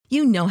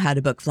You know how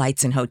to book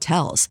flights and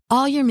hotels.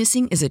 All you're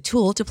missing is a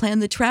tool to plan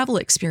the travel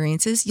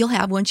experiences you'll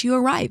have once you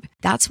arrive.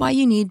 That's why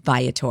you need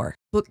Viator.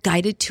 Book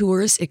guided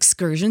tours,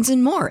 excursions,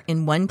 and more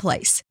in one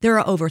place. There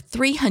are over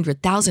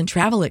 300,000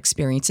 travel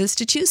experiences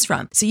to choose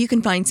from, so you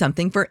can find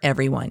something for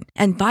everyone.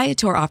 And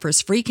Viator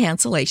offers free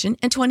cancellation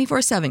and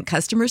 24/7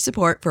 customer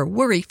support for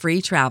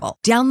worry-free travel.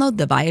 Download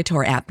the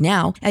Viator app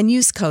now and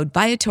use code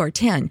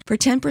Viator10 for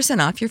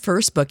 10% off your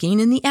first booking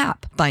in the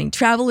app. Find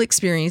travel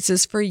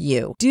experiences for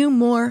you. Do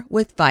more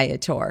with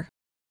Viator.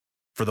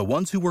 For the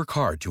ones who work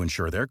hard to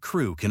ensure their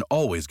crew can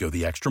always go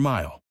the extra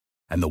mile,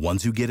 and the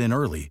ones who get in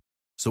early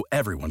so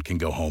everyone can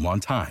go home on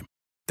time,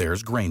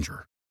 there's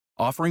Grainger,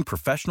 offering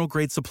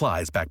professional-grade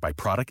supplies backed by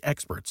product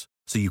experts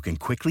so you can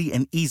quickly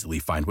and easily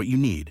find what you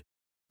need.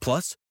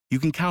 Plus, you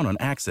can count on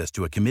access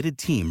to a committed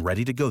team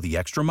ready to go the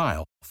extra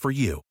mile for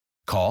you.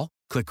 Call,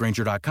 click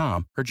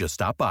Grainger.com, or just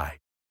stop by.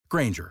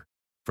 Grainger,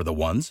 for the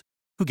ones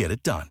who get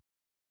it done.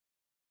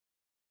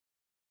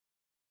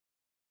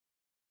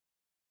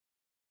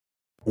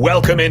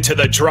 Welcome into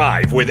The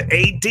Drive with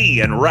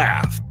AD and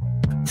Raf.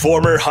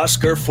 Former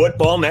Husker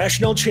football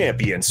national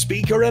champion,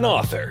 speaker, and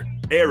author,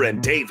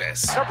 Aaron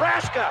Davis.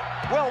 Nebraska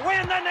will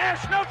win the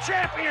national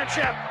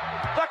championship.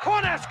 The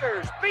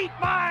Cornhuskers beat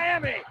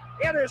Miami.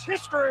 It is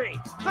history,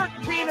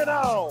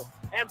 13-0,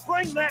 and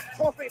bring that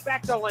trophy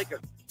back to Lincoln.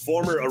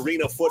 Former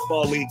Arena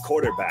Football League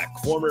quarterback,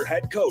 former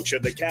head coach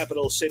of the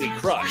Capital City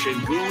Crush,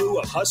 and guru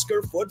of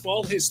Husker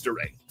football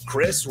history,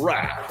 Chris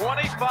Raff.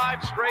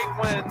 25 straight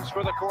wins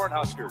for the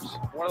Cornhuskers.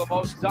 One of the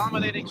most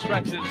dominating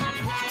stretches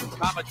in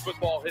college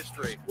football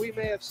history. We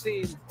may have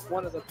seen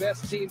one of the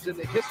best teams in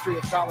the history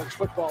of college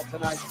football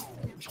tonight.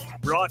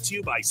 Brought to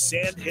you by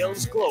Sand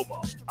Hills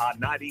Global on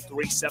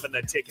 93.7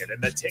 The Ticket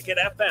and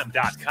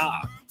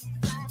theticketfm.com.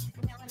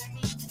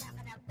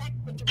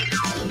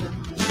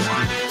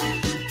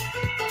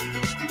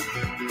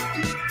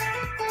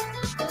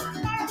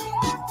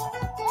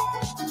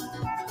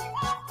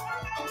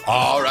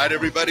 All right,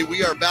 everybody,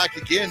 we are back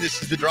again.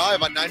 This is The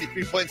Drive on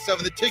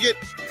 93.7 The Ticket.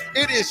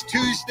 It is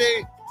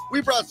Tuesday. We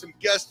brought some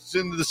guests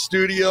into the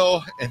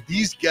studio, and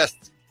these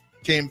guests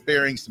came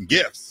bearing some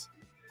gifts.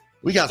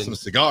 We got some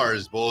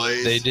cigars,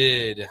 boys. They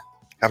did.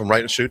 Have them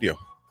right in the studio.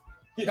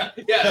 Yeah.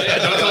 Don't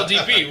tell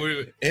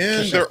DP.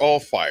 And they're all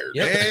fired.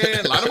 Yep.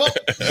 And line them up.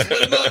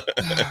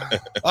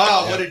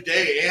 Oh, what a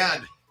day.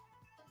 And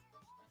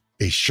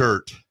a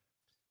shirt.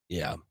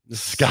 Yeah.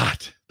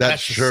 Scott, that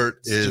shirt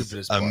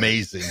is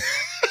amazing.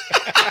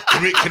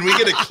 Can we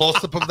get a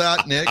close-up of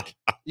that, Nick?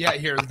 Yeah,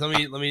 here, let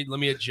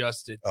me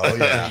adjust it. Oh,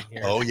 yeah.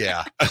 Oh,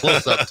 yeah.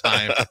 Close-up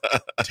time.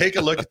 Take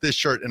a look at this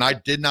shirt, and I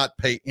did not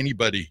pay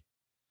anybody.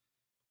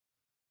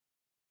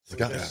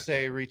 Just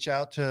say reach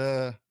out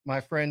to my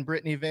friend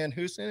Brittany Van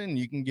Hoosen, and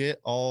you can get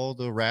all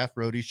the Raf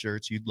Roadie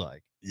shirts you'd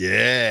like.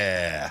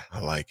 Yeah, I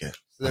like it.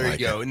 So there you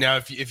go. Now,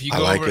 if you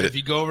go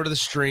over to the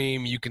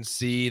stream, you can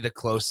see the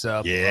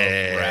close-up of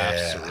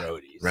Raf's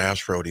Roadies.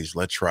 Raf's Roadies.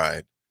 Let's try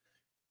it.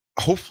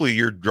 Hopefully,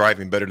 you're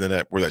driving better than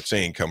that. Where that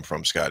saying come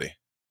from, Scotty?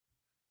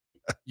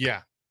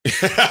 Yeah.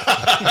 Because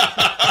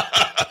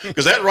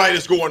that ride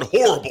is going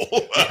horrible.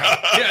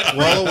 Yeah,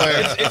 well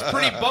aware. It's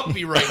pretty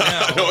bumpy right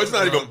now. No, it's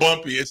not even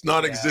bumpy. It's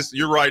not existent.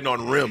 You're riding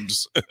on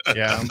rims.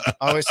 Yeah, I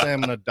always say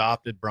I'm an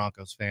adopted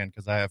Broncos fan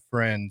because I have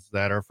friends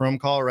that are from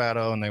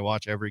Colorado and they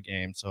watch every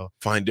game. So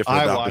find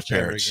different adopted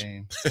parents. Every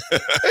game.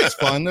 It's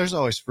fun. There's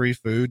always free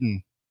food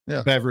and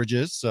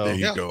beverages. So there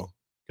you go.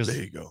 There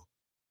you go.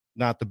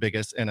 Not the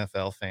biggest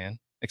NFL fan,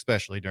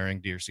 especially during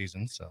deer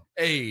season. So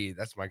hey,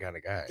 that's my kind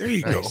of guy. There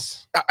you go.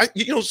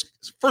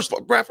 First of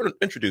all, Raf,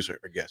 introduce our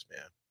guest,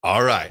 man.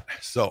 All right.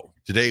 So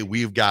today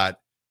we've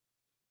got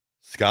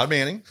Scott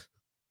Manning.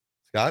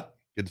 Scott,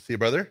 good to see you,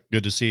 brother.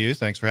 Good to see you.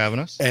 Thanks for having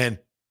us. And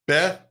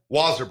Beth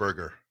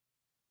Wasserberger,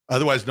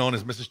 otherwise known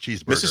as Mrs.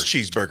 Cheeseburger. Mrs.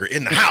 Cheeseburger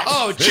in the house.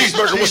 Oh,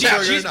 Cheeseburger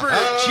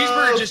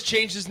just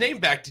changed his name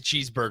back to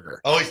Cheeseburger.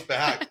 Oh, he's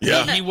back.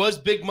 Yeah, he was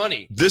Big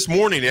Money. This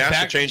morning, he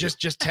asked to change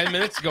just 10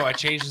 minutes ago. I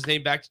changed his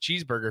name back to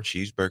Cheeseburger.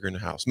 Cheeseburger in the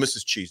house,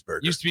 Mrs.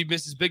 Cheeseburger. Used to be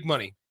Mrs. Big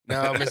Money.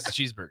 Now Mrs.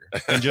 Cheeseburger.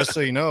 And just so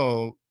you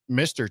know,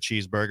 Mr.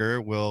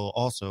 Cheeseburger will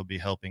also be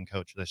helping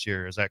coach this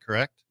year. Is that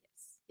correct?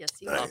 Yes,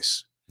 he will.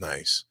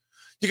 Nice.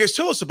 You guys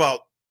tell us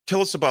about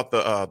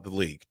the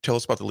league. Tell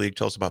us about the league.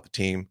 Tell us about the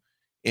team,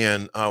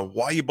 and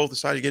why you both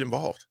decided to get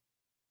involved.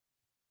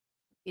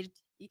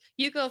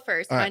 You go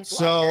first. All right,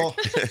 so,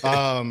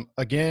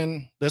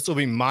 again, this will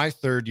be my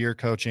third year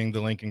coaching the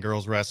Lincoln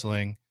Girls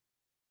Wrestling.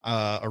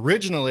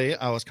 Originally,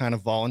 I was kind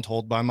of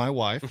voluntold by my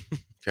wife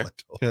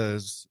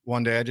because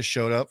one day I just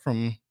showed up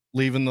from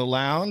leaving the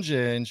lounge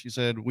and she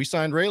said, we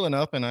signed Raylan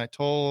up. And I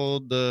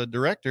told the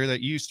director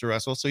that you used to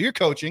wrestle, so you're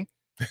coaching.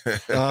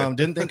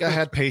 Didn't think I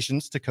had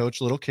patience to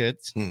coach little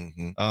kids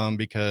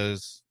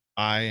because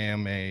I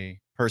am a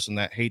person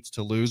that hates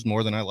to lose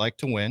more than I like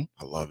to win.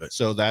 I love it.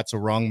 So that's a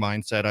wrong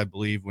mindset, I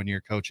believe, when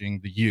you're coaching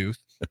the youth.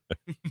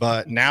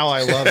 But now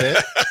I love it.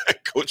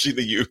 Coaching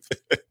the youth.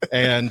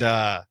 And,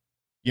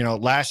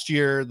 last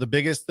year,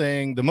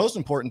 the most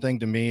important thing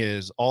to me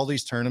is all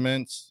these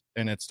tournaments,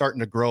 and it's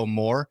starting to grow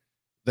more.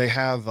 they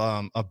have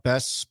a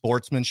best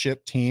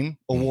sportsmanship team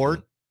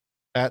award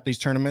at these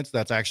tournaments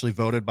that's actually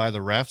voted by the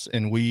refs,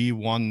 and we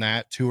won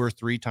that 2 or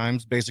 3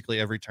 times, basically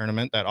every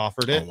tournament that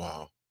offered it. Oh,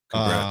 wow.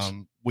 Congrats.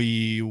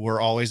 We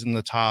were always in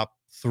the top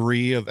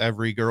 3 of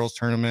every girls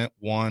tournament,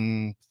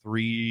 won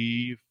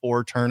 3,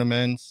 4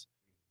 tournaments.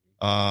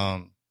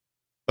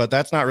 But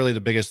that's not really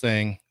the biggest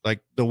thing.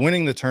 Like, the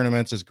winning the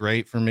tournaments is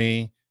great for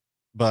me.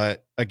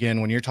 But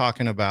again, when you're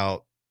talking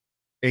about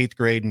 8th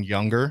grade and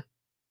younger,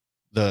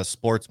 the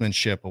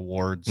sportsmanship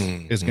awards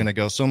is going to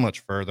go so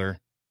much further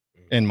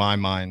in my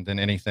mind than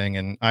anything.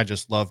 And I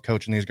just love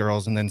coaching these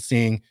girls and then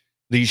seeing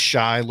these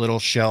shy little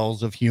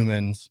shells of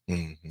humans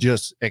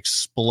just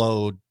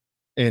explode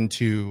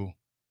into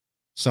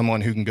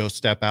someone who can go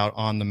step out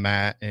on the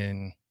mat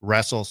and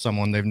wrestle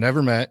someone they've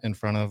never met in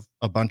front of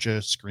a bunch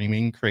of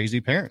screaming,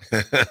 crazy parents.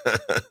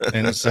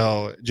 And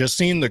so just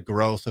seeing the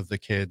growth of the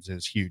kids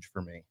is huge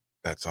for me.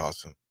 That's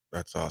awesome.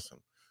 That's awesome.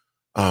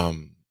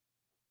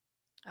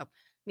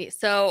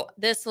 So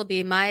this will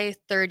be my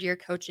 3rd year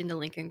coaching the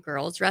Lincoln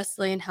girls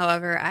wrestling.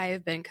 However,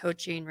 I've been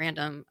coaching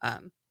random,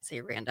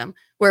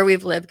 where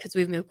we've lived, because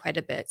we've moved quite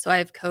a bit. So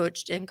I've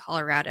coached in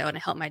Colorado, and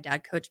I helped my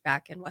dad coach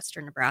back in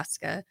Western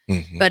Nebraska.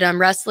 But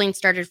wrestling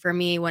started for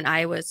me when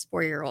I was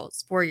 4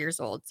 years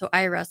old. So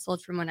I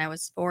wrestled from when I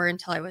was 4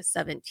 until I was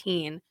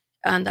 17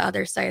 on the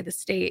other side of the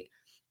state.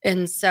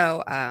 And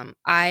so when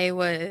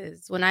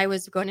I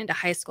was going into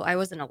high school, I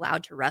wasn't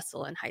allowed to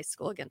wrestle in high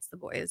school against the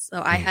boys.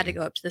 So I had to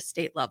go up to the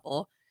state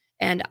level.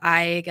 And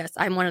I guess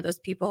I'm one of those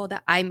people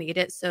that I made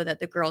it so that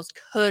the girls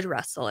could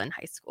wrestle in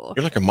high school.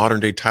 You're like a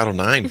modern day Title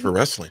IX for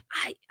wrestling.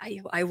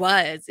 I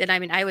was. And I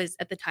mean, I was,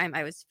 at the time,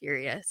 I was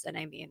furious. And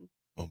I mean,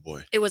 oh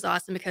boy, it was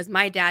awesome because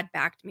my dad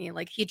backed me.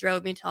 Like, he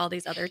drove me to all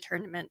these other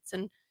tournaments.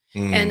 And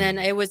then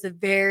it was the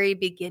very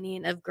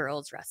beginning of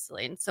girls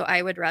wrestling. So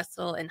I would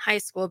wrestle in high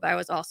school, but I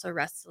was also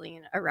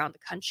wrestling around the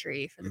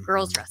country for the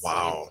girls wrestling.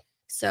 Wow.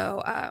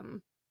 So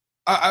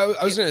I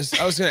was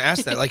gonna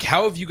ask that. Like,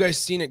 how have you guys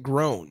seen it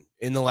grown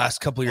in the last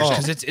couple of years?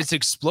 Because it's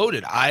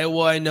exploded.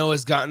 Iowa, I know,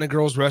 has gotten a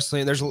girls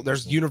wrestling.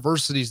 There's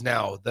universities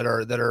now that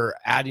are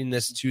adding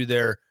this to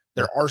their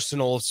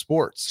arsenal of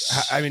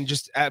sports. I mean,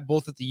 just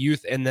both at the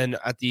youth and then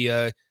at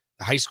the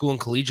high school and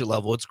collegiate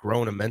level, it's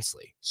grown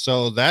immensely.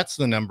 So that's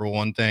the number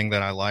one thing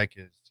that I like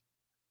is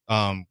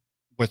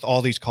with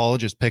all these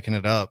colleges picking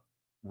it up,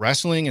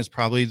 wrestling is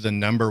probably the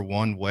number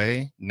one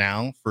way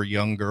now for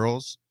young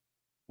girls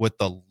with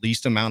the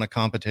least amount of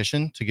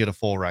competition to get a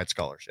full ride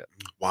scholarship.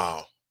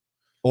 Wow.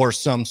 Or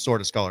some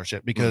sort of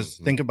scholarship, because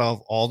think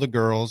about all the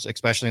girls,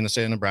 especially in the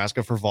state of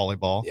Nebraska, for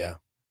volleyball,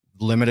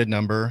 limited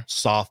number,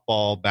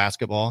 softball,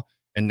 basketball,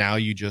 and now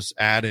you just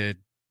added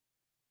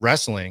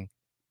wrestling.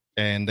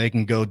 And they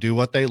can go do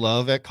what they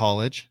love at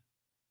college.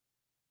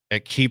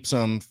 It keeps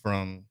them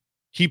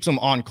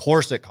on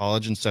course at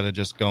college instead of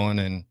just going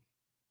and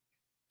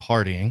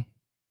partying.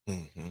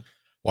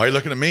 Why are you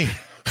looking at me?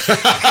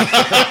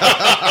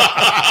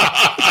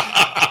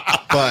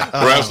 But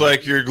Ralph's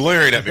like, you're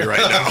glaring at me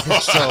right now.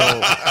 So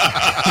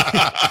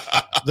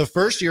the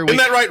first year, isn't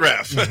that right,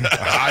 Ralph?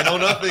 I know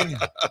nothing.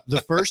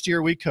 The first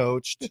year we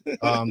coached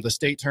the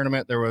state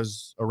tournament, there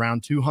was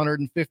around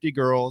 250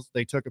 girls.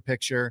 They took a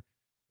picture.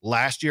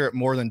 Last year, it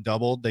more than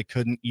doubled. They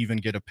couldn't even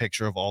get a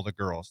picture of all the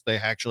girls. They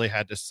actually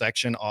had to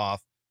section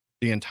off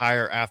the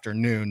entire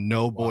afternoon.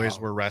 No boys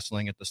were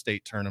wrestling at the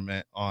state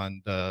tournament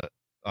on the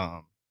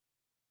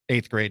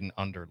 8th grade and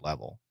under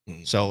level.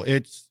 So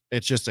it's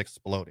just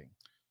exploding.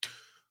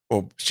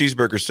 Well,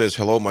 Cheeseburger says,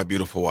 hello, my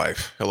beautiful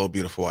wife. Hello,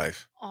 beautiful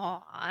wife.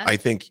 Aww. I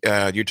think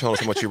you're telling us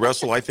how much you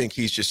wrestle. I think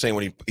he's just saying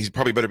what he's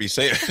probably better be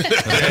saying.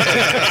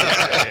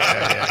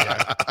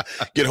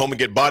 Get home and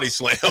get body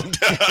slammed.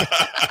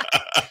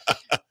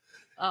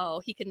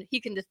 Oh, he can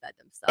defend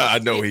himself. I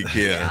know he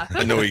can. Yeah.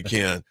 I know he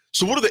can.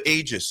 So what are the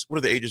ages? What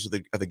are the ages of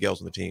the gals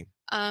on the team?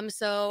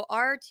 So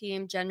our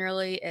team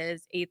generally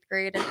is 8th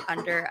grade and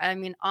under. I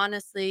mean,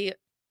 honestly,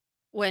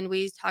 when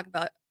we talk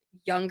about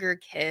younger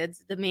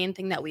kids, the main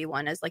thing that we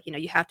want is, like,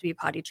 you have to be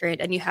potty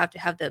trained and you have to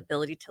have the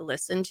ability to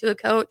listen to a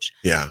coach.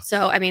 Yeah.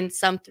 So, I mean,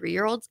 some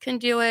 3-year-olds can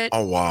do it.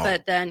 Oh, wow.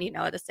 But then,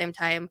 at the same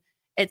time,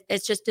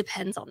 it just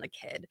depends on the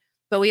kid.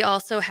 But we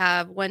also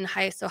have when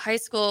high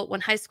school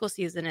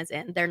season is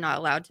in, they're not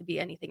allowed to be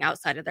anything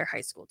outside of their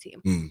high school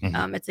team.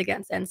 It's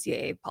against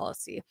NCAA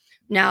policy.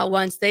 Now,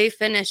 once they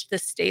finish the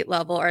state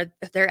level, or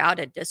if they're out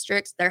at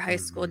districts, their high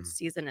school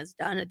season is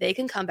done, they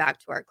can come back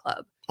to our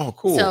club. Oh,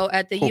 cool. So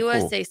at the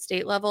USA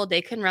state level,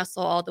 they can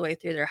wrestle all the way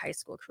through their high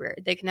school career.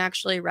 They can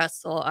actually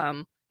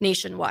wrestle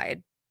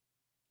nationwide.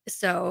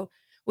 So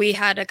we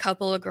had a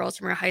couple of girls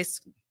from our high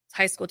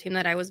school team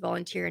that I was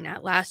volunteering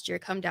at last year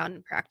come down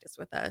and practice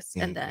with us.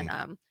 And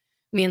then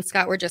me and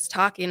Scott were just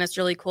talking. It's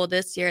really cool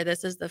this year.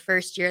 This is the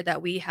first year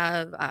that we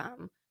have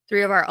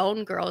 3 of our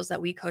own girls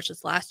that we coached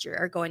this last year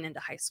are going into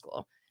high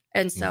school.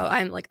 And so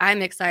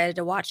I'm excited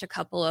to watch a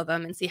couple of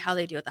them and see how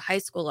they do at the high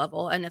school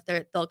level. And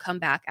if they'll come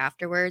back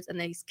afterwards and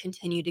they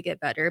continue to get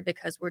better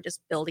because we're just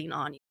building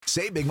on.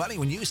 Save big money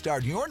when you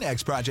start your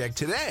next project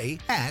today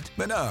at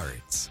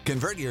Menards.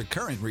 Convert your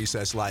current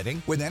recessed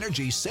lighting with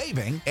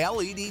energy-saving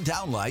LED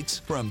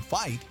downlights from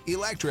Fight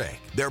Electric.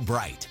 They're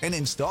bright and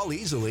install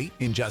easily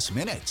in just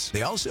minutes.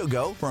 They also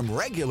go from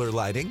regular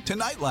lighting to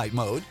nightlight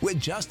mode with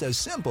just a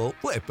simple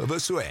flip of a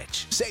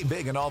switch. Save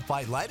big on all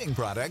Fight lighting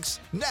products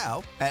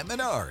now at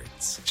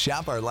Menards.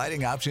 Shop our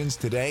lighting options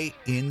today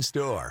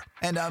in-store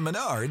and on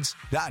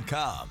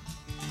Menards.com.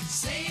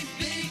 Save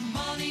big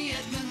money at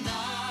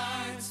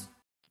Menards.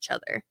 Each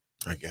other.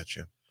 I got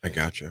you.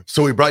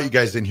 So we brought you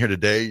guys in here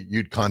today.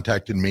 You'd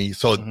contacted me.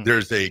 So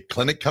there's a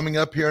clinic coming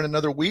up here in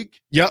another week?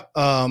 Yep.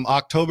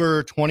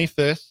 October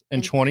 25th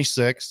and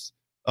 26th.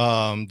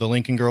 The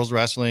Lincoln Girls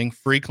Wrestling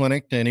free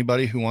clinic to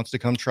anybody who wants to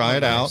come try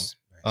it out.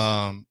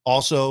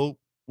 Also,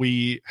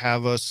 we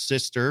have a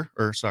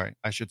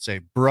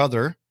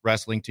brother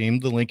wrestling team,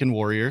 the Lincoln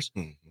Warriors.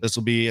 This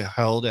will be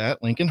held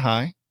at Lincoln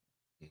High.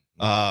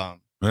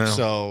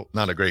 So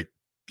not a great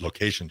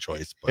location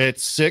choice, but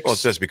it's 6. Well,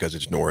 it's just because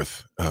it's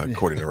north,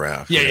 according to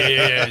Raph.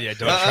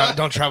 Yeah.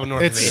 Don't travel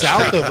north. It's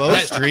south of Oak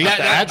Street.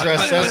 The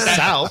address says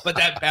south, but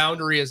that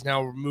boundary is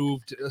now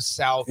moved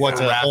south.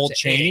 What's Old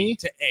Cheney?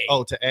 To A.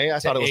 Oh, to A. I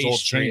thought it was Old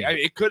Cheney. I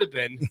mean, it could have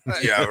been.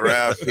 Yeah,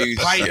 Raph. He's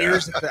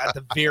pioneers at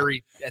the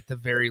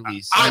very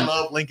least. I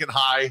love Lincoln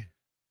High.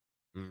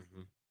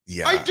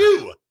 Yeah, I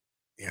do.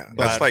 Yeah,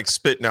 that's like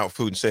spitting out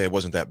food and say it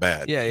wasn't that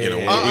bad. Yeah.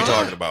 What are we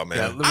talking about,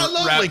 man? I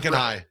love Lincoln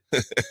High.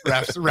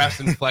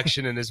 Raph's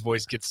inflection in his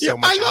voice gets so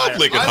much higher.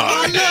 Lincoln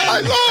High. I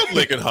love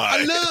Lincoln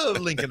High. I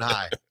love Lincoln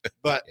High.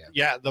 But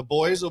the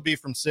boys will be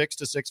from 6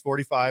 to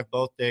 6:45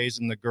 both days,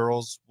 and the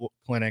girls'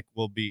 clinic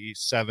will be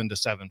 7 to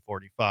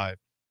 7:45.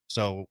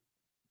 So,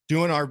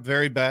 doing our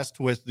very best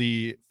with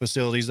the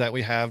facilities that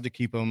we have to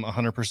keep them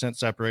 100%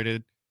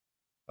 separated.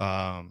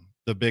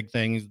 The big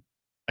thing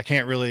I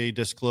can't really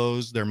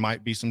disclose. There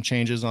might be some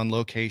changes on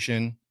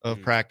location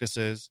of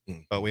practices,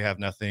 but we have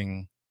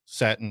nothing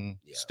set in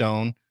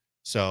stone.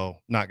 So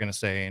not going to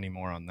say any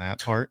more on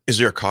that part. Is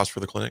there a cost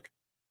for the clinic?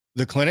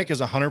 The clinic is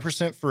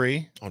 100%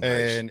 free. Oh, nice.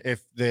 And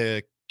if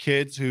the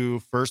kids who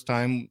first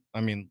time,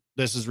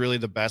 this is really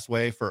the best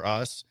way for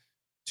us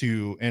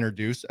to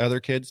introduce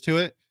other kids to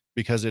it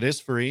because it is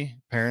free.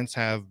 Parents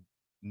have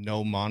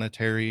no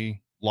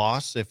monetary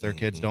loss if their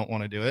kids don't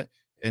want to do it.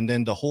 And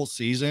then the whole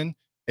season,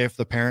 if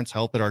the parents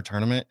help at our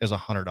tournament, is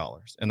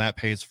 $100, and that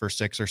pays for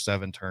 6 or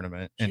 7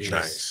 tournament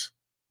entries.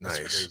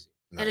 Nice.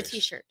 And a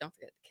T-shirt. Don't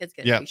forget, the kids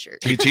get a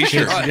T-shirt.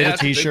 T-shirt. Get a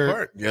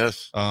T-shirt.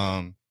 Yes.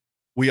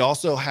 We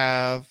also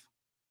have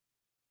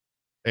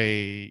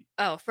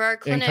for our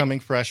clinic, incoming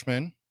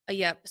freshman.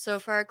 Yep. So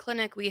for our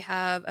clinic, we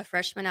have a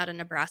freshman out of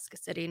Nebraska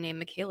City named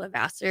Michaela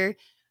Vassar.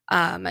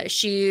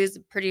 She's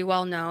pretty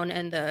well known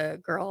in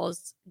the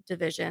girls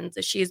divisions.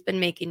 She's been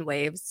making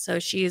waves. So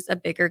she's a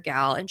bigger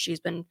gal, and she's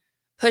been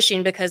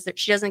pushing because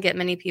she doesn't get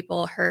many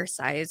people her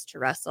size to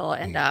wrestle.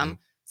 And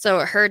so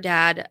her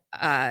dad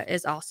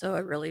is also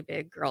a really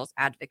big girls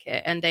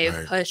advocate, and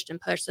they've pushed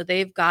and pushed. So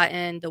they've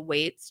gotten the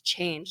weights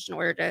changed in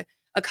order to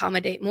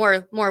accommodate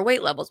more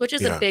weight levels, which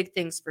is a big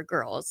thing for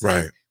girls.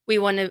 So we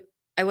want to,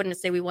 I wouldn't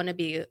say we want to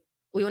be at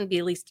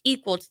least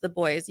equal to the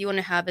boys. You want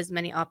to have as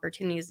many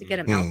opportunities to get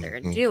them out there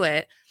and do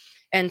it.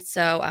 And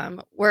so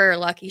we're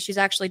lucky. She's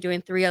actually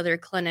doing 3 other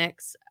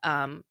clinics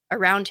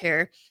around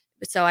here.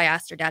 So I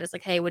asked her dad, it's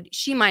like, hey, would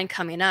she mind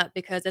coming up?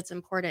 Because it's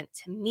important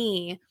to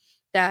me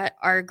that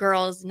our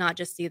girls not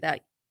just see that,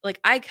 like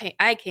I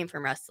came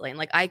from wrestling,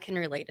 like I can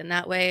relate in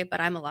that way,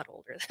 but I'm a lot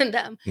older than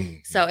them.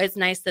 So it's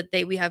nice that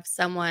we have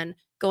someone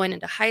going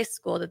into high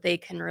school that they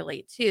can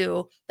relate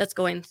to that's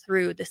going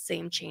through the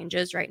same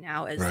changes right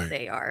now as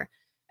they are.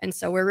 And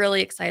so we're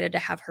really excited to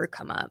have her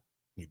come up.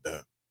 You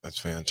bet. That's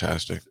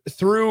fantastic.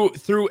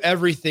 Through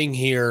everything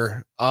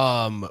here,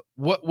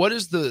 what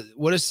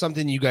is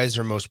something you guys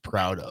are most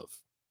proud of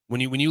when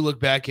you look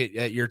back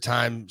at your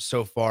time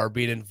so far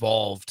being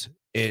involved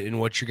in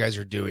what you guys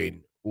are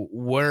doing?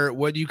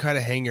 What do you kind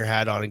of hang your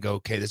hat on and go,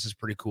 okay, this is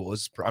pretty cool.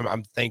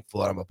 I'm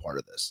thankful that I'm a part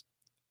of this.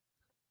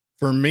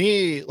 For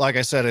me, like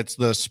I said, it's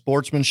the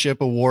sportsmanship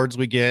awards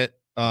we get.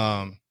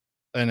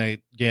 And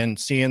again,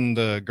 seeing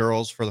the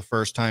girls for the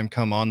first time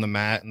come on the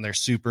mat and they're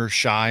super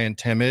shy and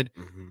timid.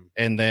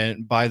 And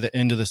then by the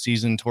end of the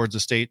season towards the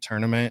state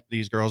tournament,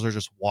 these girls are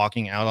just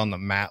walking out on the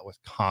mat with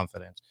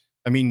confidence.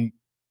 I mean,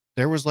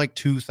 there was like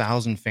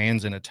 2,000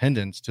 fans in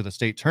attendance to the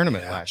state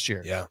tournament last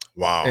year. Yeah.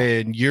 Wow.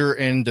 And you're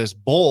in this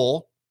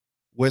bowl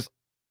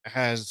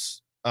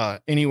has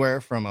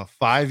anywhere from a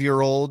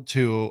 5-year-old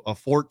to a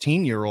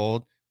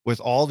 14-year-old with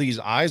all these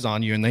eyes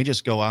on you, and they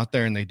just go out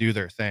there and they do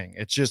their thing.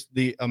 It's just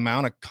the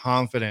amount of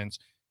confidence.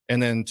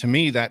 And then to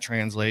me, that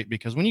translates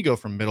because when you go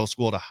from middle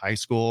school to high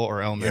school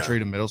or elementary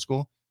to middle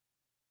school,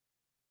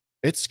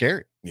 it's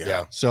scary.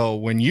 Yeah. So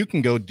when you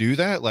can go do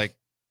that, like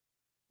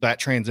that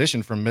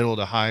transition from middle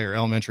to high or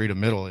elementary to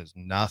middle is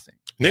nothing.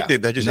 Nick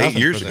did that just Nothing 8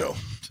 years for ago.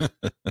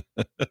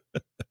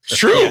 It's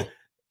true.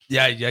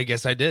 Yeah, I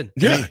guess I did.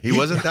 Yeah, he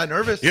wasn't that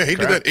nervous. Yeah, he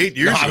did that 8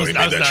 years ago. I was He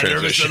made that not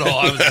nervous at all.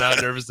 I was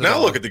not nervous at now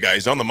all. look at the guy.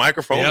 He's on the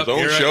microphone, Yep, his own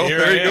here I- show. here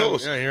There I he am.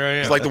 goes. Yeah, here I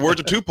am. It's like the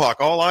words of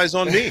Tupac, all eyes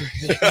on me.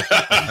 Yeah,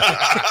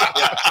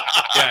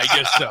 I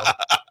guess so.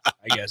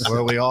 I guess.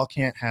 Well, we all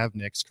can't have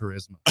Nick's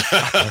charisma.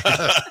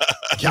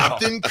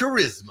 Captain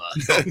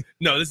Charisma.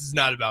 No, this is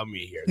not about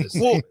me here. This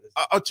Well,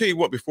 I'll tell you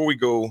what, before we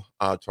go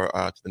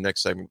to the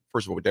next segment,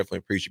 first of all, we definitely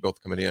appreciate you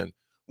both coming in.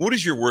 What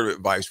is your word of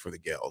advice for the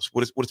gals?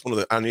 What is one of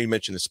the, I know you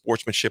mentioned the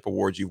sportsmanship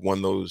awards. You've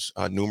won those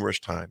numerous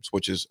times,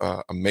 which is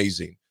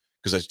amazing,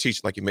 because that's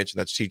teaching, like you mentioned,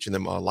 that's teaching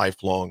them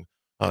lifelong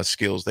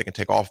skills they can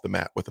take off the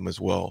mat with them as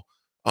well.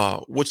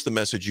 What's the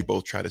message you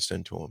both try to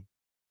send to them?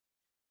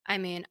 I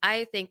mean,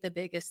 I think the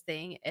biggest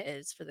thing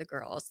is for the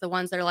girls, the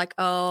ones that are like,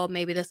 oh,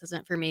 maybe this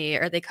isn't for me,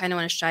 or they kind of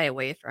want to shy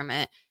away from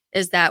it,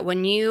 is that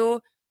when you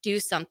do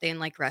something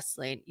like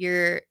wrestling,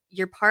 you're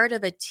part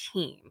of a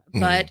team,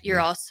 but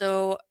you're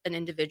also an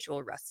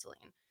individual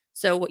wrestling.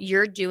 So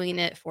you're doing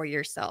it for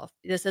yourself.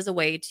 This is a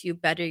way to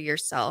better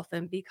yourself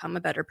and become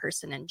a better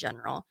person in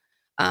general.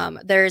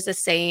 There's a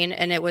saying,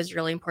 and it was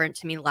really important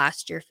to me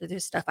last year for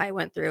this stuff I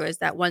went through, is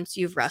that once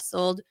you've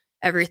wrestled,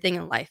 everything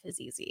in life is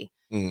easy.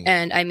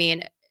 And I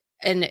mean,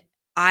 and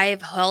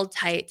I've held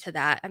tight to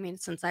that. I mean,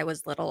 since I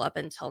was little up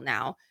until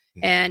now.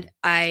 And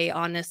I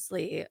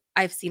honestly,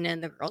 I've seen it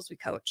in the girls we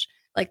coach.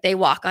 Like, they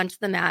walk onto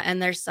the mat, and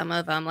there's some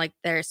of them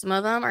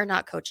are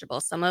not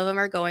coachable. Some of them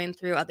are going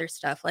through other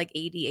stuff like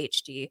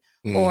ADHD,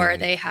 or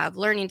they have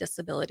learning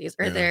disabilities,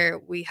 or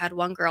we had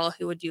one girl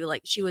who would do,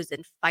 like, she was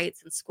in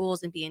fights in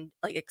schools and being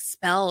like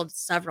expelled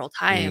several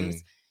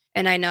times.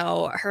 And I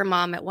know her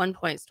mom at one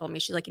point told me,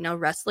 she's like,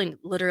 wrestling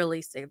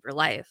literally saved her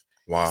life.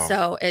 Wow.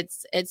 So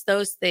it's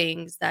those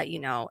things that,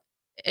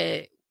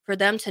 for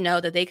them to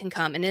know that they can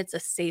come and it's a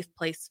safe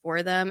place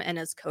for them. And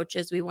as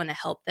coaches, we want to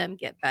help them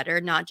get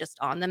better, not just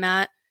on the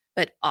mat,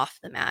 but off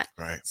the mat.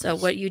 Right. So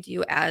what you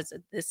do as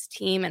this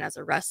team and as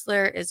a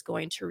wrestler is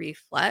going to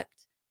reflect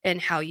in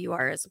how you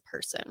are as a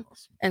person.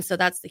 And so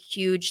that's the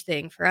huge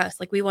thing for us.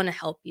 Like, we want to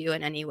help you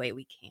in any way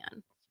we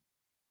can.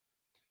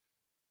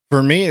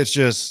 For me, it's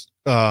just,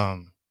 I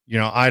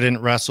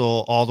didn't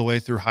wrestle all the way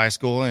through high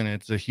school, and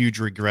it's a huge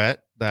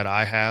regret that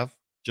I have,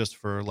 just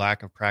for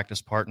lack of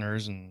practice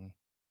partners and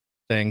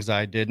things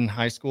I did in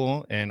high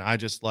school. And I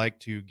just like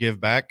to give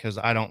back, because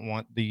I don't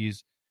want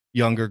these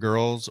younger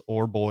girls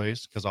or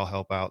boys, because I'll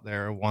help out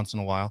there once in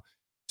a while,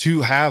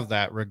 to have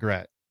that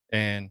regret.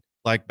 And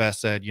like Beth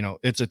said,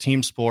 it's a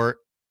team sport.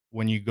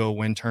 When you go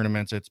win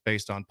tournaments, it's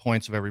based on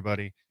points of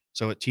everybody.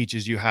 So it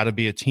teaches you how to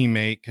be a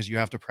teammate, because you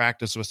have to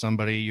practice with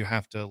somebody. You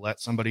have to let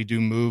somebody do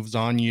moves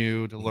on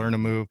you to learn a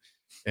move,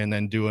 and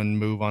then do a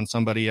move on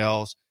somebody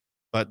else.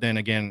 But then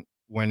again,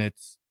 when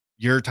it's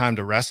your time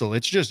to wrestle,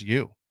 it's just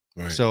you.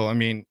 Right. So, I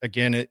mean,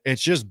 again,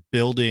 it's just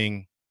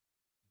building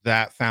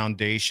that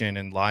foundation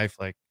in life.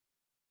 Like,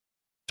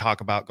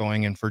 talk about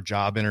going in for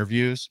job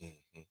interviews.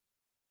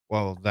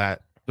 Well, the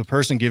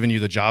person giving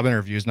you the job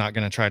interview is not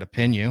going to try to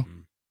pin you.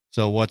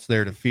 So what's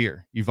there to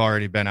fear? You've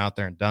already been out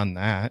there and done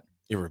that.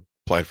 You ever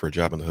applied for a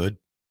job in the hood?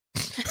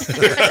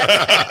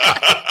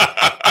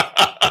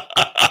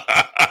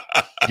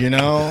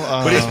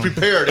 But he's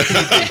prepared.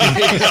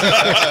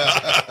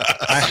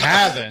 I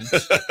haven't.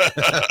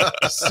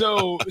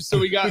 So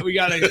we got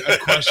a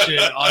question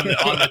on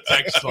the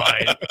text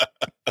line.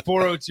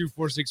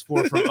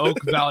 402-464 from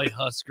Oak Valley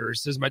Husker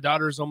says, my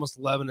daughter is almost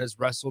 11, has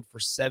wrestled for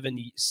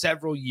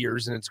several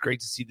years, and it's great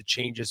to see the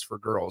changes for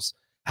girls.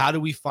 How do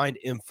we find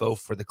info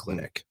for the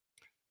clinic?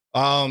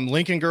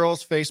 Lincoln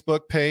Girls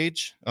Facebook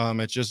page.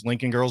 It's just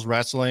Lincoln Girls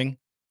Wrestling.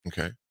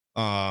 Okay.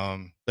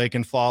 They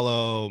can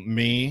follow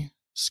me,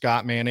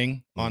 Scott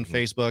Manning, on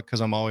Facebook,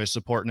 because I'm always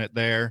supporting it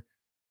there.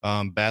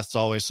 Beth's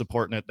always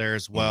supporting it there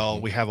as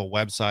well. We have a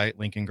website,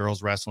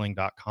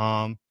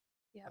 LincolnGirlsWrestling.com.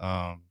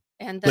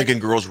 And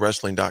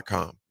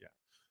LincolnGirlsWrestling.com. Yeah.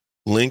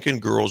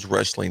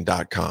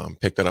 LincolnGirlsWrestling.com.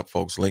 Pick that up,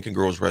 folks.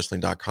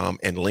 LincolnGirlsWrestling.com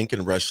and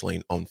Lincoln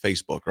Wrestling on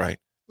Facebook, right?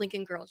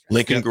 Lincoln Girls Wrestling.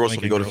 Lincoln Girls.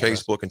 If you go to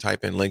Facebook and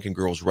type in Lincoln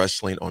Girls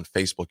Wrestling on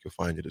Facebook, you'll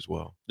find it as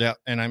well. Yeah.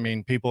 And I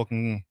mean, people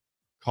can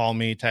call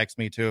me, text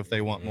me too, if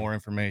they want more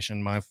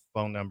information. My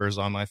phone number is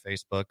on my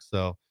Facebook.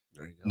 So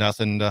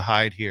nothing to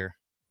hide here.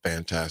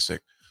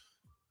 Fantastic.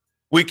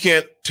 We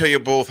can't tell you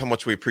both how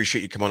much we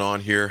appreciate you coming on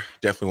here.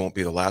 Definitely won't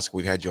be the last.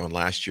 We had you on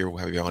last year. We'll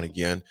have you on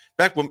again. In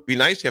fact, it would be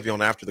nice to have you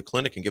on after the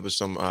clinic and give us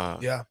some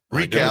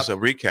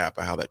recap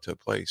of how that took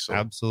place. So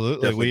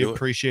absolutely. We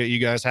appreciate you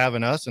guys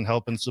having us and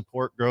helping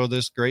support grow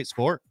this great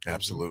sport.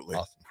 Absolutely.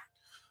 Awesome.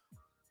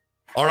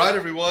 All right,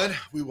 everyone.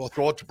 We will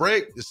throw it to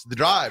break. This is The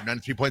Drive,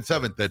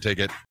 93.7 The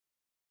Ticket.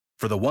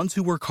 For the ones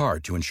who work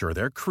hard to ensure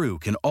their crew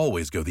can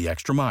always go the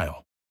extra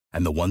mile,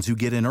 and the ones who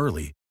get in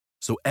early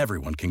so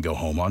everyone can go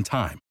home on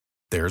time,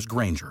 there's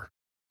Grainger,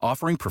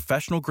 offering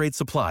professional-grade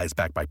supplies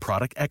backed by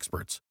product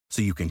experts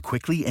so you can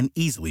quickly and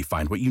easily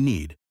find what you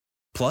need.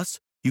 Plus,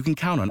 you can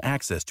count on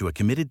access to a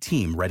committed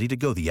team ready to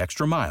go the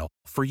extra mile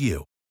for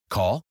you.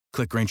 Call,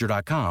 click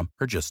Grainger.com,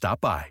 or just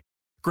stop by.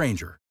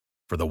 Grainger,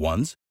 for the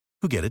ones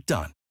who get it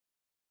done.